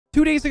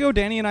2 days ago,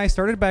 Danny and I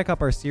started back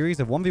up our series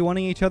of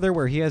 1v1ing each other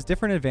where he has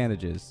different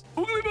advantages.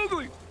 Boogly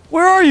boogly.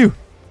 Where are you?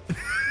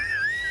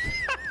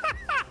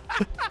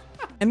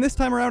 And this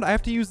time around, I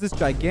have to use this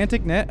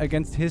gigantic net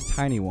against his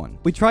tiny one.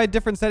 We tried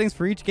different settings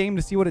for each game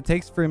to see what it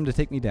takes for him to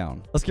take me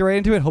down. Let's get right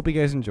into it. Hope you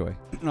guys enjoy.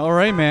 All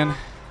right, man.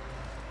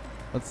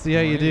 Let's see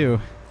how you do.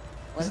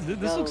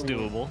 This looks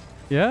doable.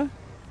 Yeah?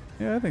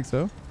 Yeah, I think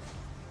so.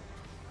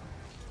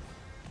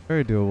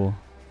 Very doable.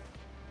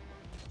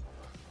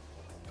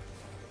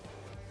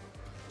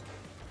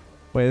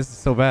 Wait, this is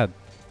so bad.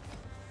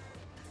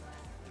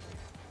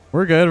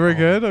 We're good. We're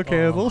good.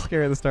 Okay, a little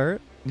scary at the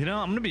start. You know,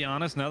 I'm going to be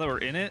honest. Now that we're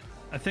in it,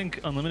 I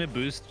think unlimited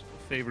boost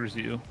favors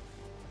you.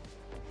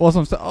 Well,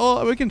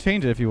 oh, we can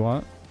change it if you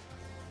want.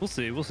 We'll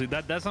see. We'll see.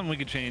 That's something we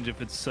could change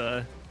if it's...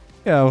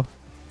 yeah, we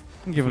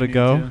can give it a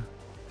go.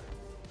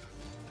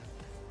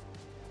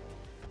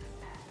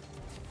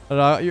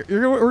 We're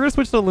going to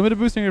switch to limited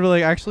boost and you're going to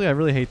be like, actually, I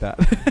really hate that.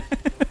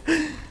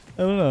 I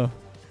don't know.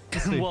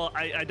 Well,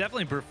 I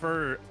definitely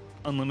prefer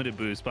unlimited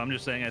boost, but I'm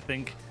just saying I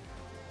think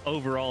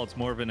overall it's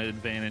more of an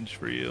advantage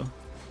for you.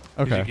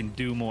 Okay. You can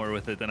do more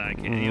with it than I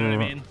can. You know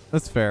what I mean?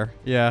 That's fair.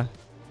 Yeah.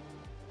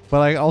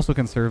 But I also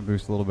conserve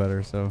boost a little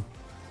better, so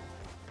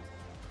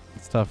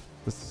it's tough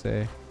to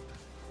say.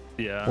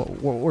 Yeah.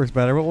 What works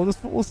better? But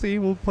we'll see.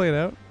 We'll play it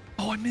out.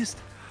 Oh, I missed.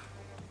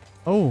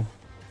 Oh.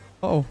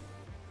 Uh-oh.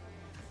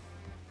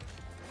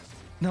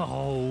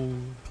 No.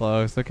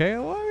 Close. Okay.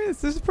 Well, I mean,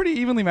 this is pretty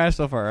evenly matched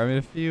so far. I mean,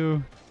 a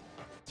few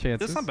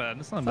chances. That's not bad.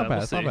 That's not bad.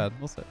 bad. It's not bad.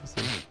 We'll see.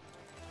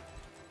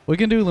 We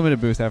can do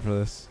limited boost after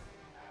this.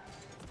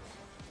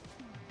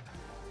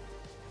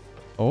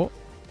 Oh.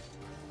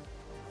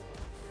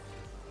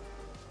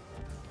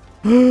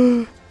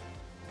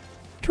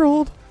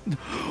 Trolled.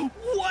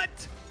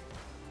 What?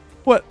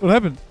 What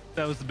happened?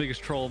 That was the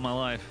biggest troll of my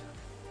life.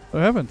 What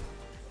happened?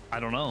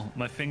 I don't know.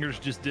 My fingers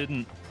just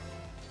didn't.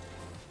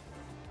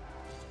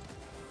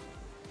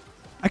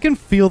 I can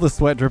feel the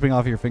sweat dripping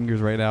off your fingers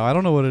right now. I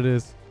don't know what it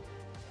is.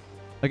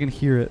 I can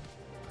hear it.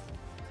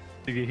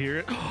 Did you hear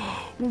it?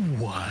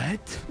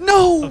 What?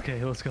 No!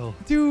 Okay, let's go.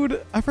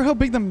 Dude, I forgot how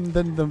big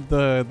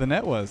the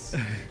net was,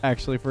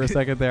 actually, for a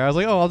second there. I was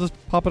like, oh, I'll just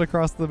pop it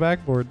across the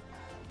backboard.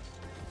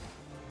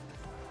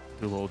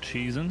 Do a little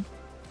cheesing.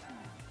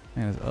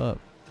 Man, it's up.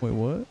 Wait,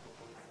 what?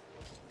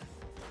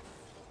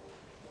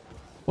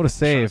 What a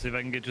save. See if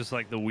I can get just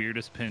like the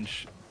weirdest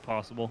pinch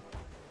possible.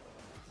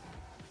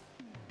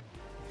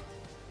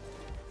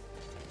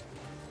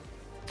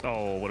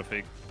 Oh, what a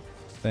fake.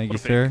 Thank you,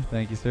 sir.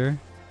 Thank you, sir.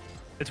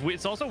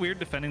 It's also weird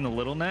defending the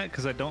little net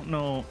because I don't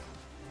know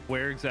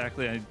where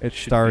exactly it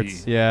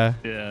starts. Be. Yeah.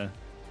 Yeah.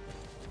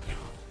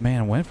 Man,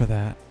 I went for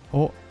that.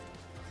 Oh.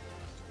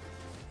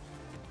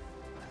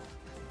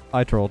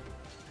 I trolled.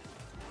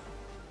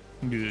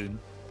 Good.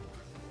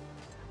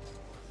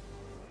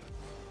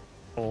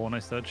 Oh,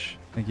 nice touch.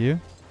 Thank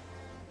you.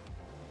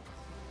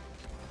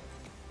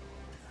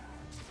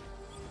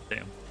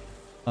 Damn.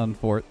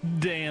 Unfort.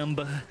 Damn.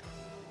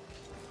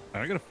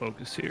 I gotta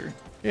focus here.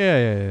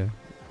 Yeah.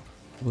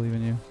 I believe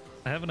in you.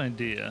 I have an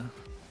idea.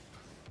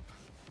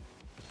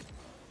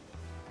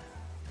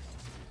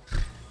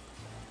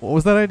 What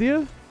was that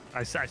idea?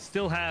 I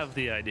still have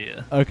the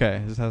idea.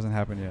 Okay, this hasn't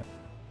happened yet.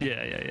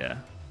 Yeah.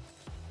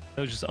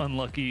 That was just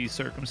unlucky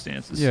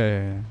circumstances.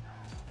 Yeah.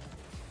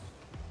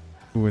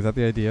 Ooh, is that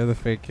the idea? The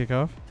fake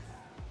kickoff?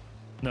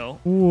 No.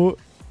 Ooh.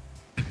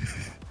 You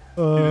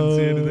didn't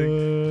see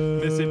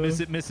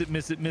anything. Miss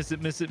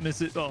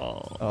it.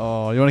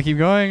 Oh, you want to keep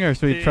going, or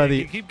should we try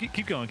the...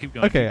 Keep going. Okay. Keep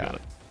going.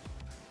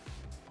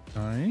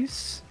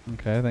 Nice.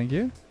 Okay, thank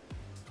you.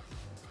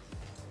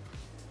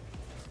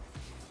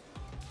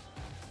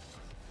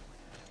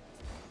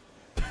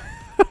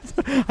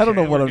 I don't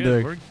know what I'm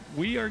doing.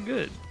 We are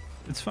good.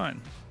 It's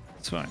fine.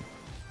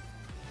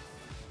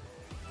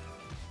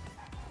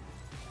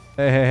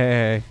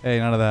 Hey,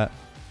 none of that.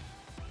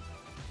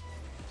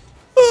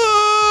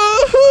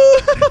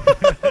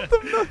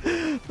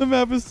 The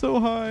map is so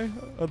high.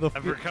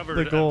 I've recovered.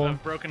 The goal.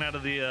 I've broken out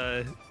of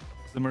the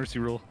mercy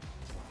rule.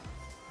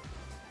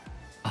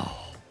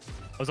 Oh,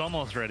 I was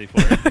almost ready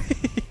for it.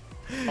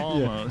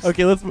 Almost. Yeah.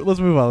 Okay, let's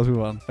move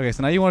on. Okay,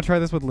 so now you want to try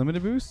this with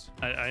limited boost?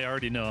 I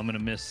already know I'm gonna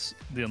miss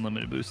the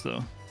unlimited boost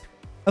though.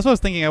 That's what I was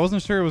thinking. I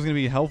wasn't sure it was gonna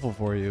be helpful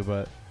for you,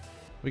 but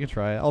we can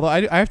try it. Although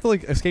I have to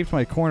like escape to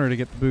my corner to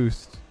get the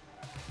boost.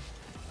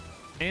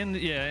 And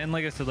yeah, and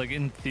like I said, like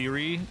in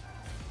theory,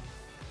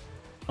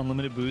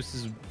 unlimited boost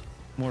is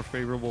more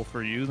favorable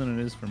for you than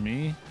it is for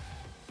me.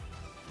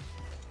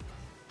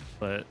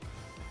 But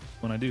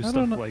when I do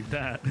stuff like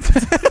that,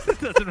 it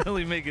doesn't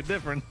really make a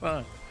difference,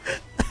 huh?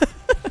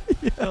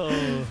 Yeah.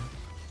 Oh.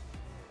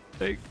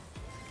 Hey.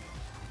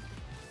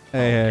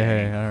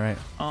 Hey, all right.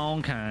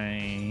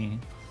 Okay.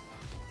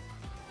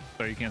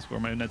 Sorry, you can't score.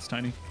 My net's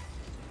tiny.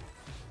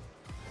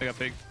 I got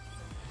faked.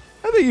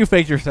 I think you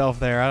faked yourself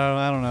there.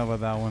 I don't know about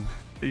that one.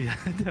 Yeah,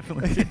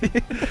 definitely.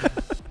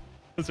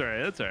 That's all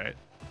right.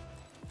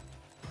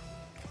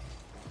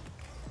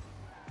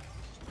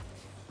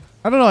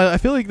 I don't know. I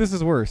feel like this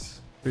is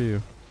worse for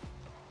you.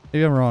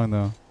 Maybe I'm wrong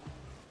though.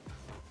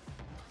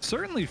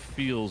 Certainly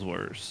feels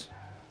worse.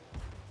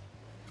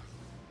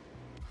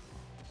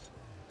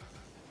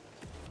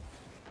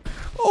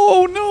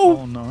 Oh no!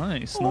 Oh,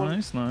 nice, Oh.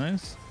 nice,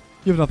 nice.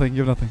 You have nothing. You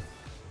have nothing.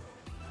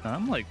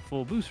 I'm like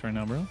full boost right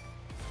now, bro.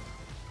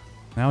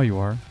 Now you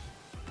are.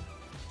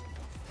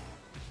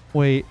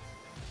 Wait.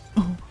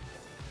 Oh.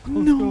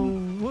 Let's No.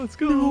 go. Let's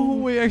go. No.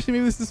 Wait. Actually,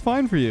 maybe this is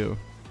fine for you.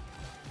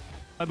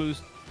 I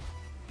boost.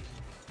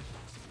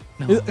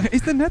 No.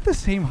 Is the net the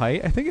same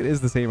height? I think it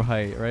is the same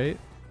height, right?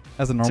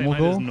 As a normal Same height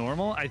goal? as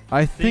normal?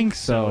 I think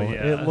so. Yeah.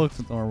 It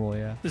looks normal,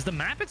 yeah. Is the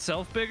map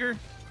itself bigger?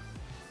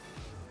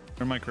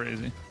 Or am I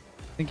crazy?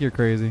 I think you're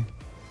crazy.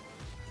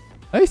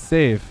 Nice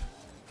save.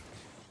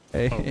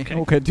 Hey, Okay.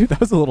 okay, dude, that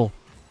was a little.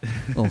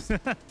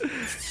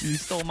 You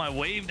stole my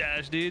wave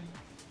dash, dude.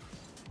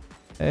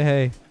 Hey,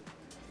 hey.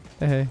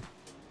 Hey, hey.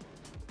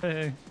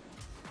 Hey.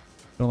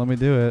 Don't let me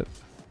do it.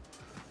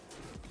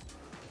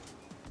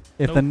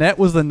 If the Nope. net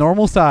was the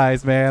normal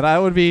size, man, I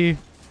would be.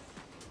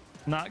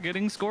 Not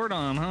getting scored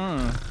on,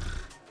 huh?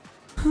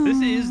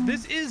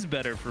 This is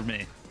better for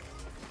me.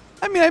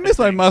 I mean, I missed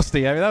my think.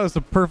 musty. I mean, that was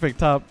the perfect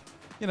top.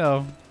 You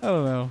know, I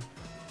don't know.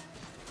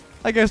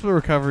 I guess with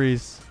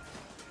recoveries.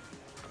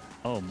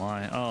 Oh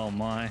my, oh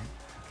my.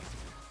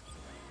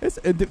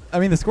 I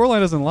mean, the scoreline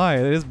doesn't lie.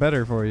 It is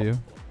better for you.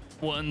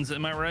 Ones,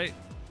 am I right?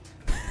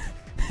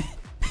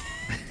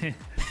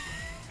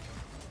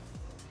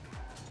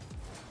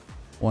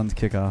 One's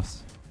kickoffs.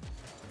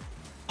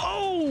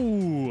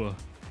 Oh!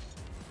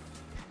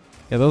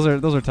 Yeah, those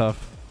are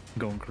tough. I'm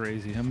going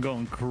crazy. I'm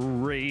going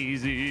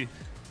crazy.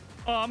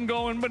 Oh, I'm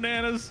going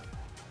bananas.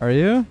 Are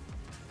you?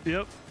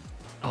 Yep.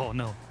 Oh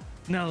no.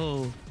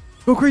 No.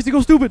 Go crazy,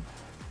 go stupid.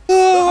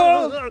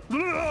 Ah!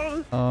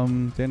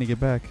 Danny, get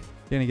back.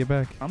 Danny, get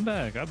back. I'm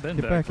back. I've been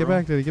Get back. back, get bro.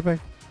 back, Danny, get back.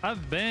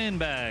 I've been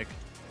back.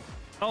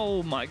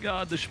 Oh my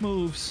god, the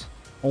schmoves.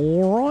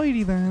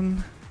 Alrighty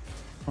then.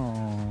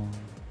 Oh.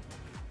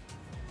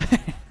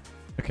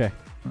 Okay.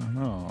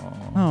 Oh.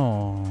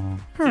 Oh.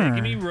 Yeah,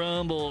 give me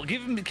rumble.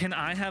 Give him. Can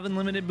I have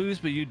unlimited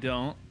boost, but you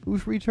don't?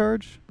 Boost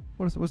recharge?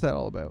 What's that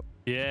all about?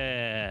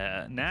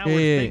 Yeah. Now Yeah, we're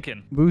yeah, yeah.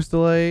 thinking. Boost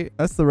delay.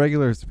 That's the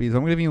regular speed. So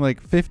I'm giving you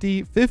like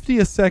 50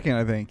 a second,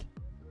 I think.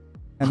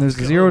 And there's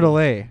Let's zero go.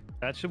 delay.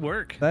 That should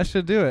work. That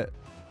should do it.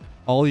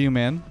 All you,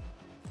 man.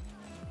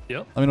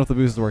 Yep. Let me know if the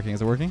boost is working.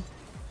 Is it working?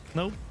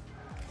 Nope.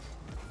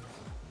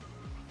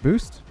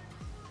 Boost?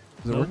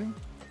 Is it Nope. working?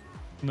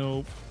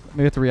 Nope.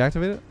 Maybe I have to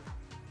reactivate it?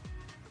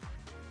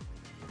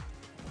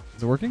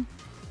 Is it working?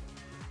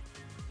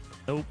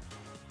 Nope.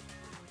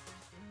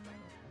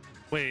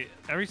 Wait,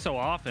 every so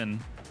often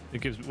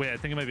it gives. Wait, I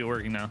think it might be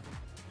working now.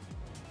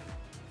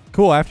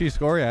 Cool. After you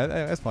score, yeah,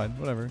 that's fine.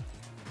 Whatever.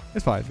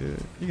 It's fine.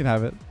 You can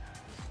have it.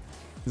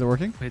 Is it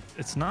working? Wait,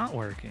 it's not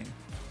working.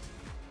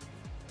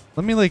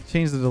 Let me like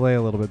change the delay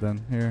a little bit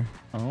then. Here.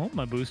 Oh,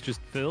 my boost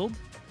just filled.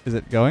 Is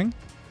it going?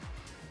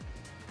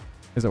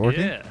 Is it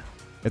working? Yeah.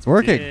 It's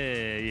working.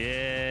 Yeah.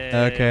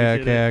 Yeah. Okay, we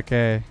did okay, it.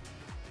 okay.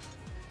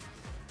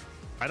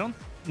 I don't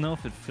know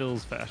if it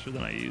fills faster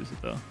than I use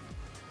it though.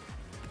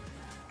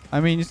 I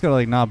mean, you just gotta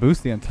like not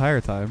boost the entire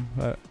time.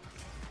 But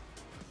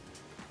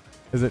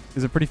is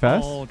it pretty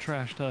fast? Oh,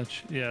 trash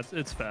touch. Yeah,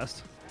 it's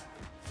fast.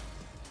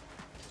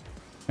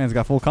 Man's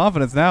got full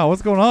confidence now.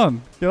 What's going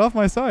on? Get off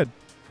my side.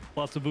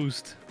 Lots of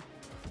boost.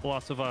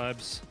 Lots of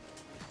vibes.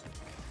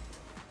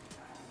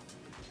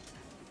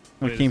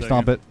 I'm Wait a gonna Keem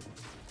stomp it.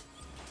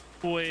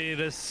 Wait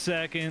a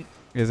second.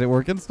 Is it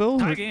working still?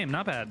 Tie game,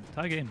 not bad.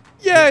 Tie game.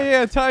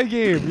 Yeah, tie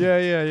game.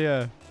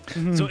 Yeah.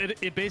 Mhm. So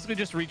it basically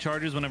just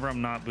recharges whenever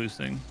I'm not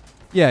boosting.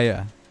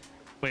 yeah.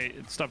 Wait,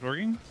 it stopped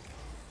working?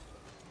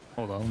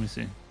 Hold on, let me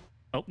see.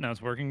 Oh, now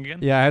it's working again?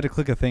 Yeah, I had to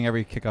click a thing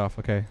every kickoff.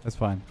 Okay, that's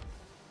fine.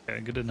 Okay,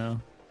 good to know.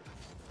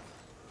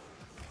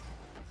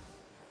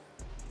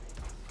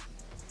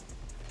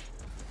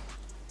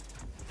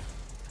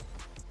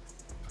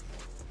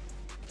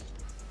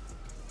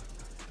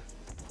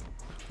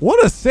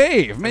 What a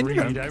save, man! I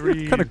You're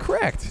read. kind of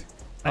cracked.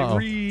 I Uh-oh.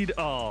 read.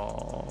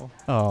 Oh.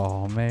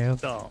 Oh man.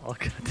 Oh,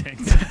 god dang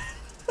it.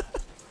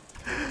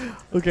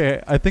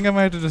 Okay, I think I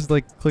might have to just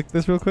like click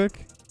this real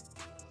quick.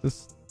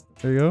 This.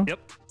 There you go. Yep.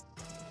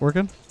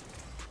 Working.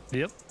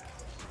 Yep.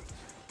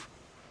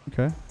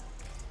 Okay.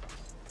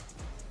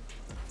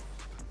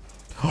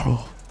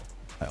 Oh,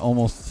 I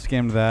almost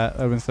scammed that. That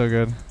would have been so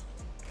good.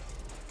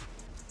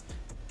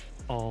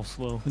 All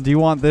slow. Do you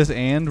want this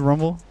and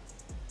Rumble?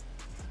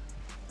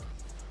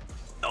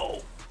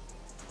 No.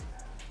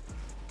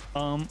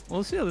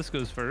 Let's see how this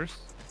goes first.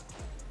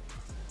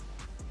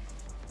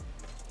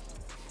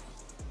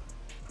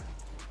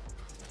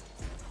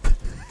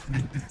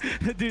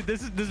 Dude,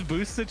 this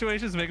boost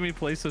situation is making me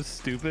play so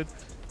stupid.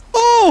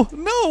 Oh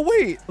no!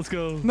 Wait. Let's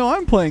go. No,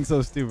 I'm playing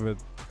so stupid.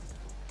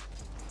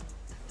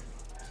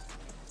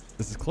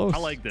 This is close. I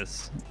like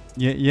this.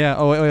 Yeah.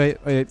 Oh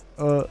wait.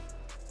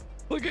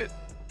 Look at.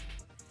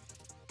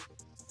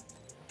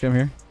 Come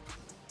here.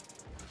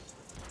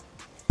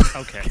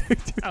 Okay.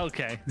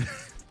 Okay.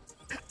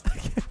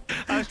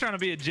 I was trying to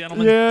be a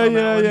gentleman.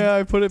 Yeah.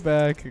 I put it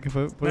back.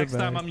 Put Next it back.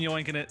 time I'm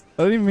yoinking it.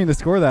 I didn't even mean to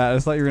score that. I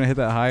just thought you were gonna hit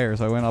that higher,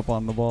 so I went up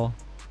on the ball.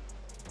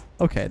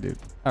 Okay, dude.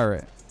 All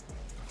right.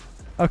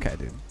 Okay,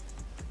 dude.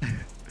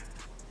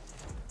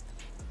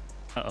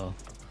 Uh-oh.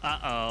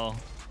 Uh-oh.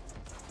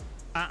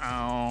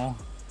 Uh-oh.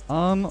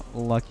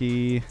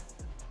 Unlucky.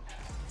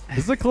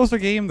 This is a closer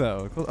game,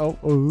 though.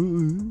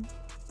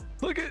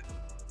 Look at...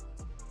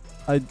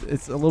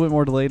 It's a little bit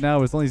more delayed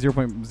now. It's only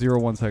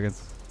 0.01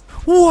 seconds.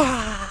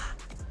 Wow!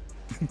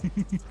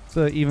 It's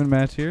an even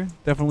match here.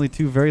 Definitely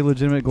two very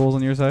legitimate goals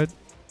on your side.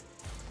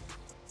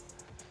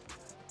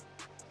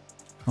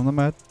 I'm not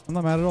mad. I'm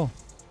not mad at all.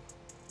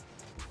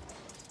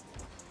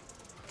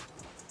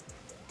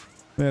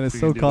 Man, it's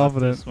so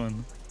confident. This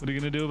one? What are you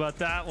going to do about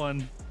that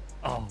one?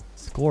 Oh.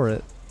 Score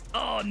it.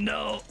 Oh,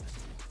 no.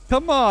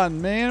 Come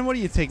on, man. What do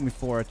you take me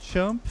for, a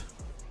chump?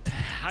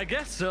 I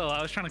guess so.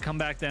 I was trying to come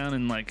back down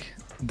and, like,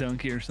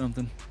 dunk you or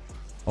something.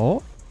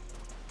 Oh.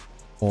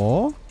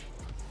 Oh.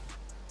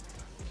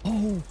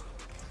 Oh.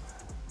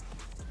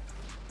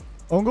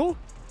 Own goal?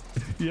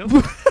 Yep.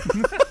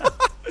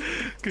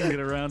 Couldn't get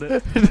around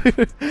it.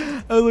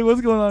 I was like,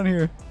 what's going on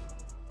here?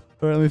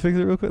 All right, let me fix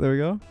it real quick. There we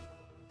go.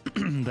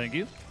 Thank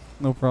you.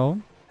 No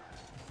problem.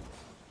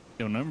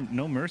 Yo,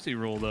 no mercy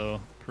rule,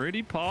 though.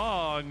 Pretty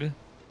pog.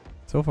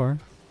 So far.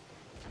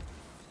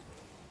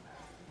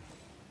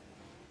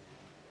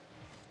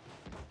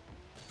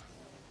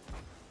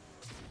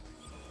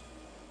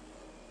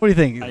 What do you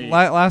think?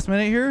 Last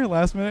minute here?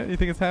 Last minute? You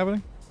think it's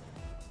happening?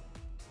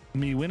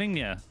 Me winning?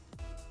 Yeah.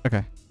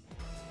 Okay.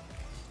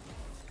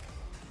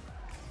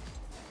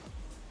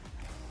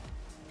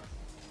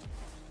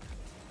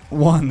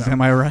 Ones,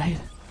 am I right?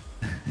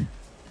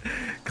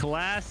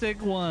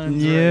 Classic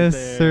ones. Yes, right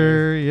there.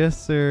 sir.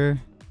 Yes, sir.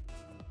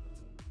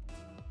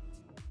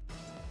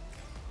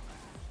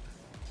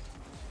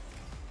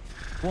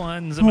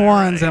 Ones,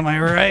 am I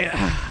right?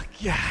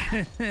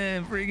 Yeah.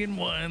 Friggin'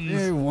 ones.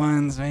 Yeah,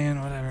 ones,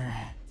 man. Whatever.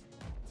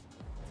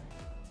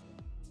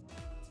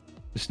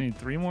 Just need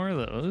 3 more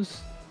of those.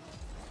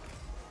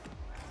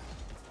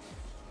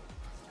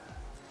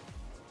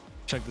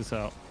 Check this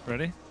out.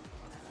 Ready?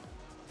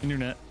 In your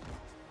net.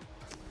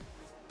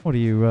 What are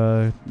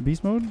you,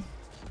 beast mode?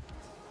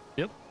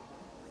 Yep.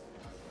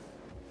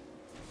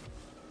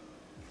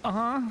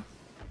 Uh-huh.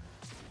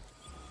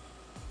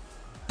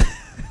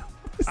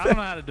 I don't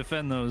know how to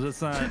defend those.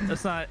 It's not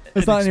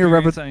It's not in your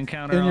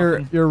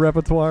your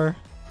repertoire.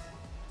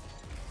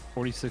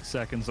 46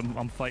 seconds.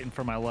 I'm fighting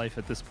for my life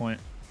at this point.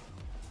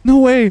 No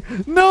way.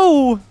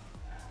 No.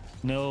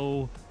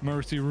 No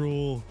mercy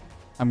rule.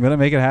 I'm gonna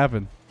make it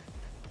happen.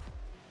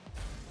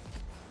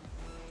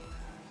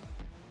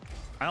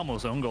 I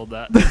almost own goaled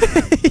that.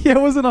 Yeah,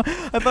 it wasn't. I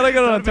thought I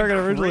got it on target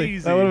originally.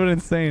 Crazy. That would have been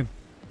insane.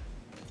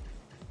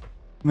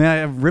 Man,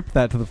 I ripped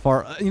that to the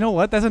far. You know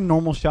what? That's a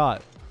normal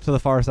shot to the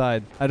far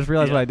side. I just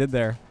realized what I did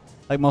there.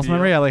 Like muscle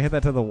memory, I like hit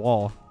that to the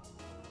wall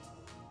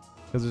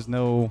because there's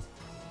no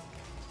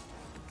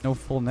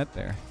full net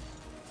there.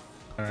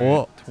 All right,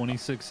 oh,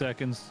 26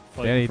 seconds.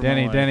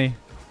 Denny.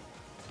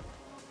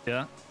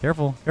 Yeah.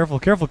 Careful.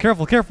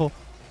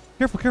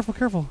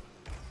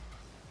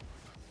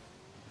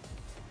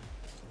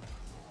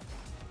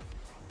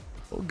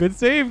 Oh, good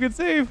save.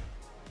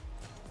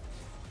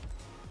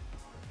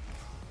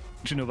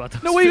 What you know about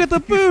those? No way, you got the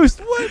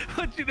boost. What?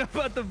 What you know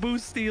about the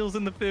boost steals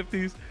in the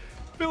 50s?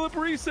 Philip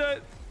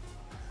Reset.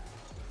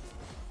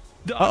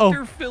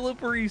 Dr.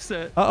 Philip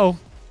Reset. Uh-oh.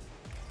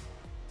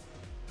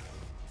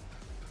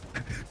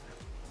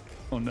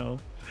 Oh, no.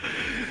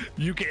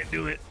 You can't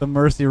do it. The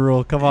mercy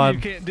rule. Come on. You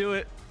can't do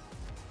it.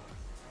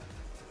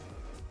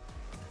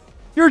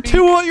 You're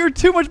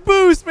too much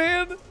boost,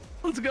 man.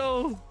 Let's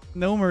go.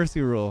 No mercy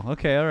rule.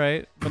 Okay, all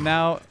right. But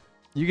now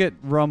you get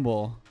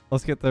rumble.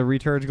 Let's get the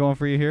recharge going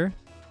for you here.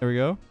 There we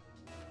go.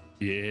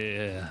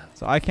 Yeah.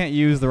 So I can't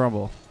use the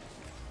rumble.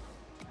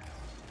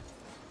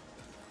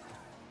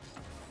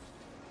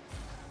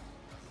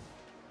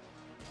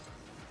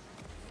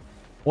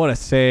 What a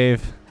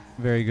save.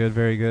 Very good,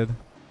 very good.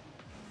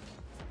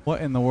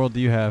 What in the world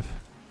do you have?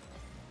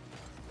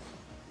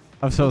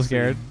 I'm so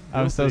scared.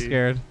 I'm so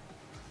scared.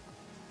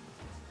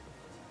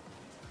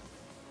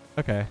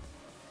 Okay.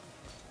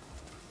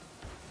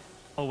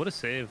 Oh, what a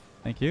save.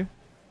 Thank you.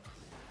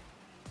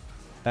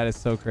 That is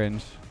so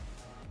cringe.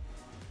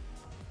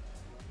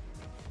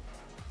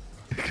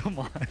 Come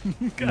on.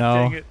 God No.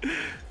 dang it.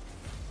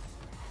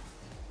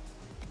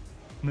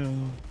 No.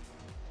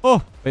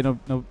 Oh! Wait,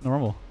 no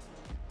rumble.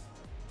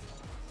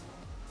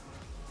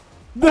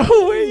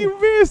 No way,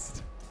 you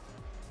missed!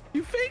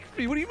 You faked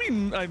me. What do you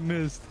mean I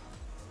missed?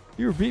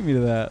 You beat me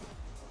to that.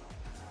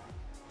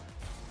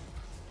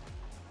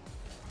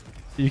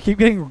 You keep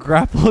getting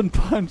grappled and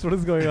punched. What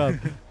is going on?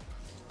 Okay,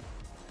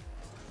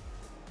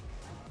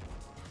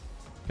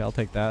 I'll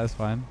take that. That's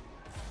fine.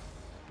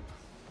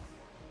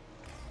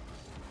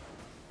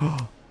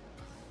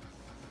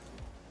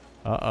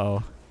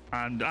 Uh-oh.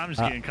 I'm just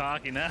getting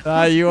cocky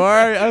now. You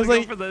are. I was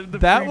like,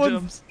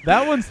 the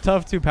that one's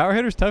tough too. Power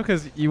hitter's tough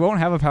because you won't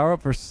have a power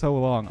up for so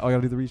long. Oh, I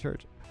gotta do the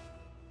recharge.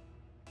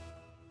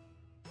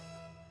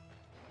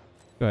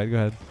 Go ahead. Go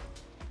ahead.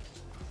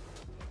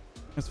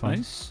 That's fine.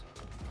 Nice.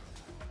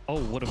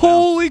 Oh, what a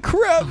Holy bounce.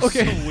 crap!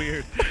 Okay. So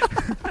weird.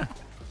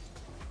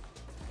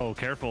 Oh,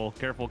 careful.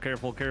 Careful,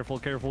 careful, careful,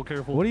 careful,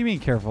 careful. What do you mean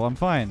careful? I'm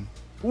fine.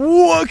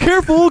 Whoa,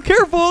 careful,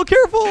 careful,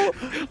 careful!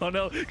 Oh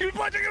no, keep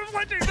punching,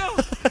 no!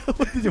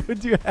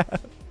 What'd you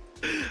have?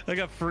 I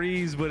got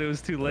freeze, but it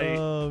was too late.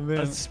 Oh man. I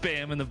was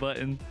spamming the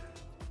button.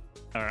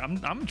 All right,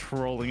 I'm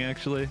trolling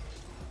actually.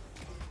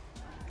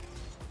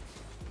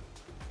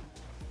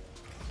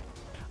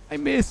 I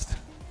missed.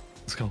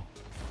 Let's go.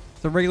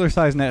 It's a regular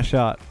size net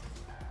shot.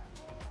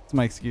 That's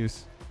my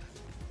excuse.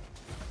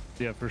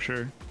 Yeah, for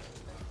sure.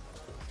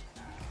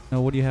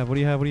 No, what do you have? What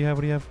do you have? What do you have?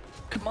 What do you have?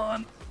 Come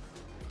on.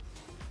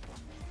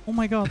 Oh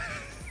my god.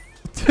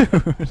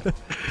 Dude.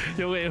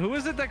 Yo, wait, who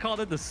is it that called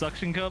it the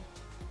suction cup?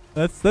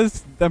 That's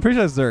I'm pretty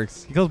sure that's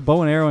Zerx. He calls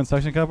bow and arrow and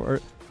suction cup,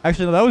 or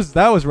actually no,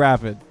 that was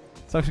rapid.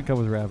 Suction cup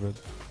was rapid.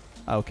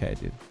 Okay,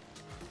 dude.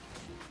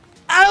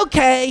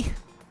 Okay.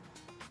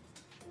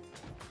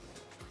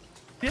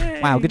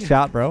 Yay. Wow, good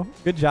shot, bro.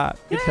 Good shot.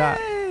 Good shot.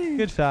 Yay.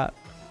 Good shot.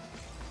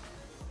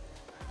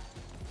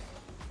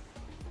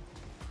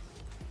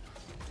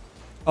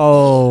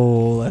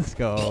 Oh, let's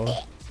go.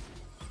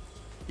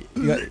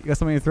 You got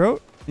something in your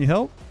throat? Need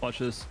help? Watch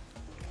this.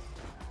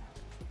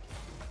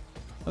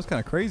 That was kind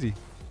of crazy.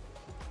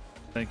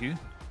 Thank you.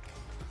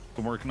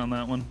 Been working on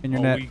that one. In your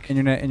all net. week. In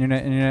your net. In your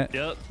net. In your net.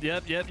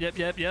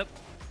 Yep.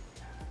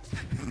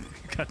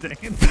 God dang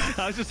it.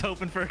 I was just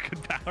hoping for a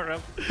good power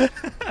up.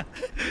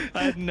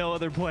 I had no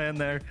other plan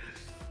there.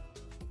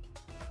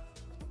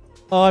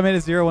 Oh, I made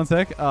it 0 1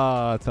 sec.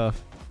 Ah,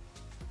 tough.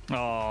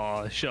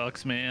 Oh,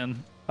 shucks,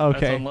 man. Okay.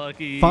 That's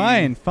unlucky.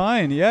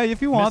 Fine. Yeah,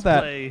 if you want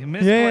Misplay. that.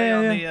 Misplay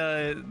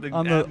Yeah. on the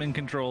On the- admin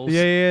controls.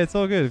 Yeah, it's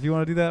all good. If you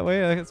want to do that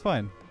way, it's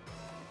fine.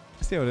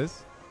 I see how it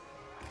is.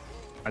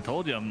 I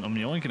told you I'm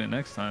yoinking it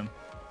next time.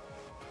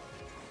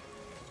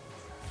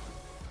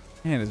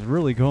 Man, it's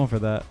really going for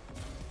that.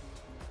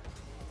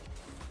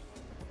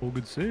 Oh,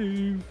 good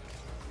save.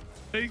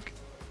 Fake.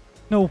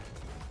 No.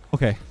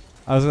 Okay.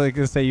 I was like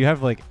gonna say you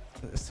have like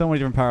so many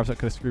different power-ups that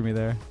could have screwed me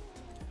there.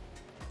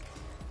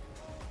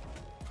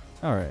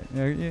 All right.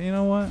 Yeah, you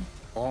know what?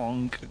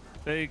 Bonk.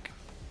 Fake.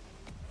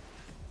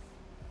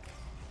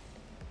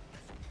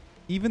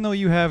 Even though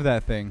you have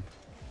that thing.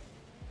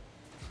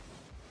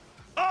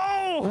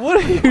 Oh!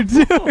 What are you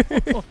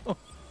doing?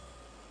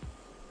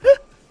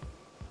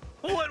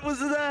 What was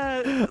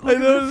that?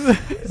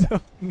 I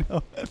don't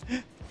know.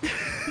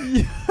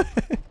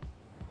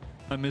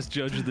 I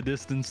misjudged the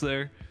distance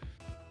there.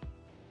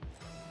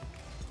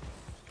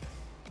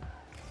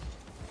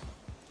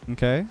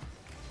 Okay.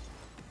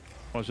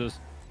 Watch this.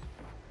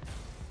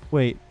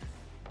 Wait.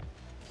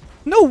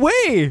 No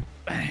way!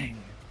 Bang.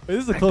 Wait,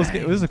 this is a close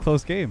game. This is a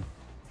close game.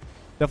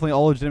 Definitely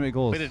all legitimate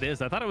goals. Wait, it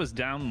is. I thought it was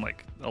down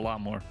like a lot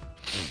more.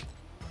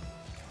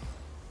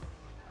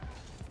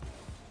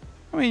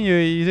 I mean,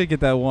 you did get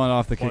that one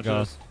off the Watch kickoff.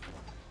 this.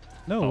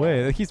 No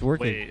way. That keeps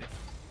working. Wait.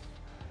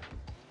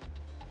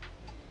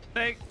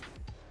 Fake.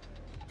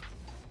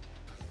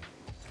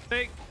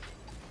 Fake.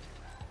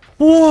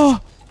 Whoa!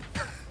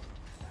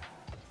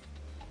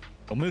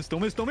 Don't miss.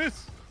 Don't miss. Don't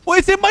miss. Wait,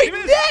 it's in my He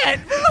missed. net!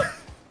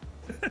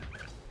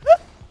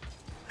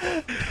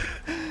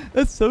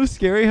 That's so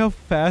scary how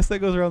fast that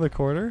goes around the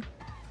corner.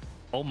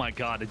 Oh my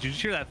god. Did you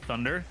just hear that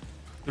thunder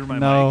through my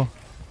No. mic?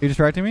 You're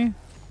distracting me?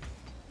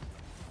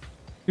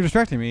 You're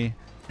distracting me.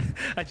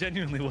 I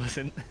genuinely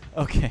wasn't.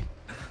 Okay.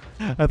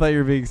 I thought you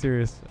were being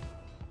serious.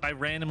 I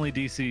randomly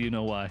DC, you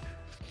know why.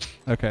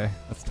 Okay,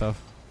 that's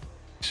tough.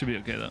 Should be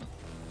okay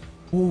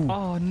though. Ooh.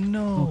 Oh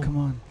no. Oh, come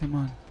on. Come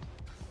on.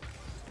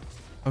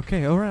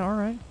 Okay, all right, all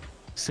right.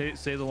 Say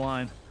the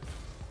line.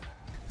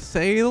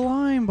 Say the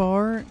line,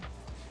 Bart.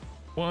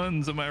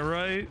 Ones, am I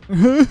right?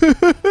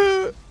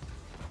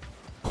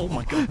 Oh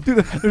my god. Dude,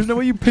 there's no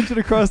way you pinch it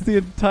across the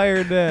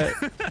entire net.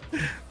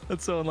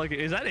 That's so unlucky.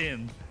 Is that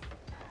in?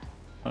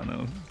 Oh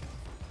no.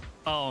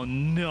 Oh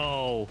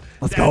no.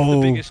 Let's That's go.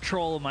 the biggest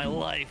troll of my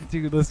life.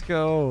 Dude, let's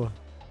go.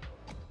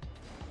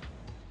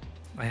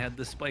 I had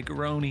the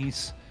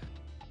spikeronies.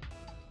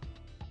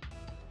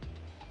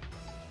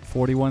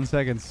 41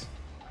 seconds.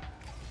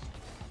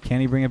 Can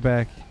he bring it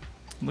back?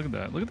 Look at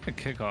that. Look at that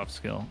kickoff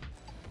skill.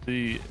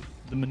 The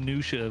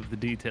minutia of the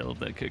detail of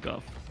that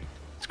kickoff.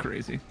 It's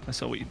crazy. I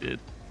saw what you did.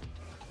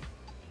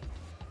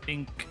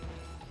 Ink.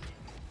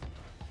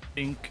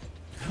 Ink.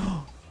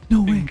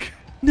 No way. Ink.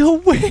 No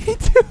way,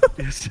 dude.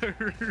 Yes, sir.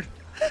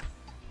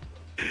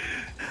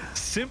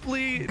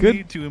 Simply Good.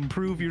 need to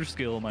improve your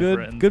skill, my Good,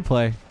 friend. good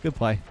play. Good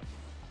play.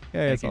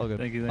 Yeah, Thank it's you, all good.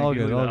 Thank you. Thank all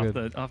you. good. Look All at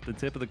good. that, off the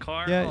tip of the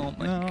car. Yeah. Oh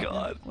my no,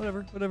 god.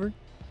 Whatever. Whatever.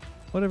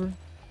 Whatever.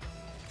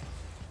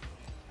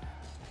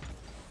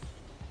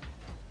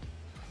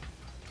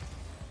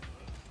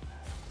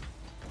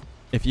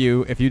 If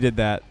you did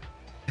that.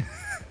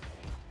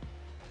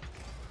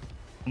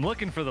 I'm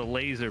looking for the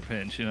laser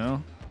pinch, you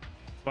know?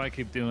 That's why I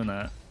keep doing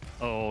that.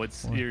 Oh,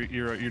 it's What?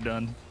 you're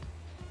done.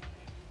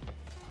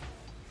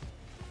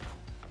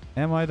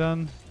 Am I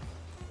done?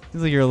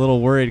 Seems like you're a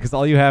little worried because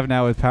all you have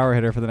now is power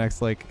hitter for the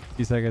next like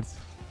few seconds.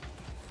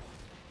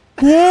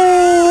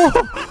 Whoa!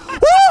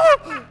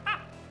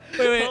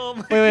 Wait, Oh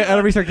my I gotta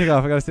God. restart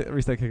kickoff. I gotta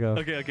reset kickoff.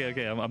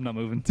 Okay. I'm not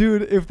moving.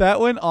 Dude, if that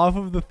went off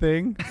of the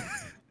thing,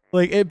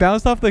 like it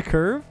bounced off the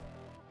curve.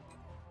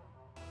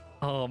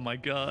 Oh my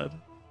God.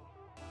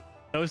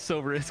 That was so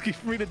risky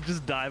for me to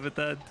just dive at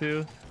that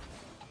too.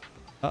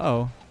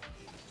 Uh-oh.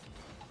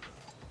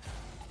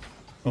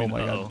 Oh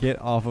my uh-oh. God,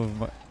 get off of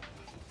my...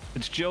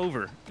 It's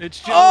Jover.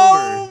 It's Jover.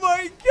 Oh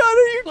my God,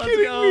 are you Let's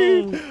kidding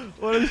go. me?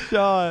 What a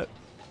shot.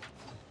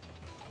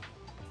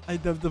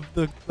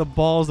 The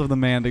balls of the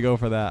man to go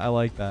for that. I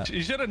like that.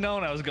 You should have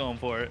known I was going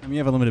for it. I mean, you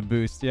have a limited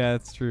boost. Yeah,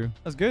 it's true.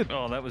 That's good.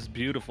 Oh, that was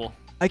beautiful.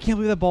 I can't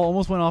believe that ball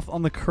almost went off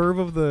on the curve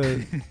of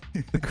the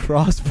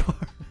crossbar.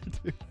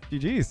 Dude.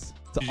 GG's.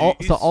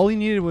 So all you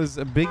needed was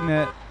a big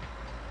net,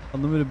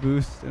 unlimited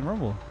boost, and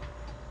rumble.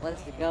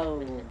 Let's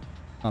go.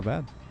 Not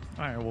bad.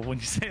 All right, well, when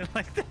you say it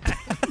like that.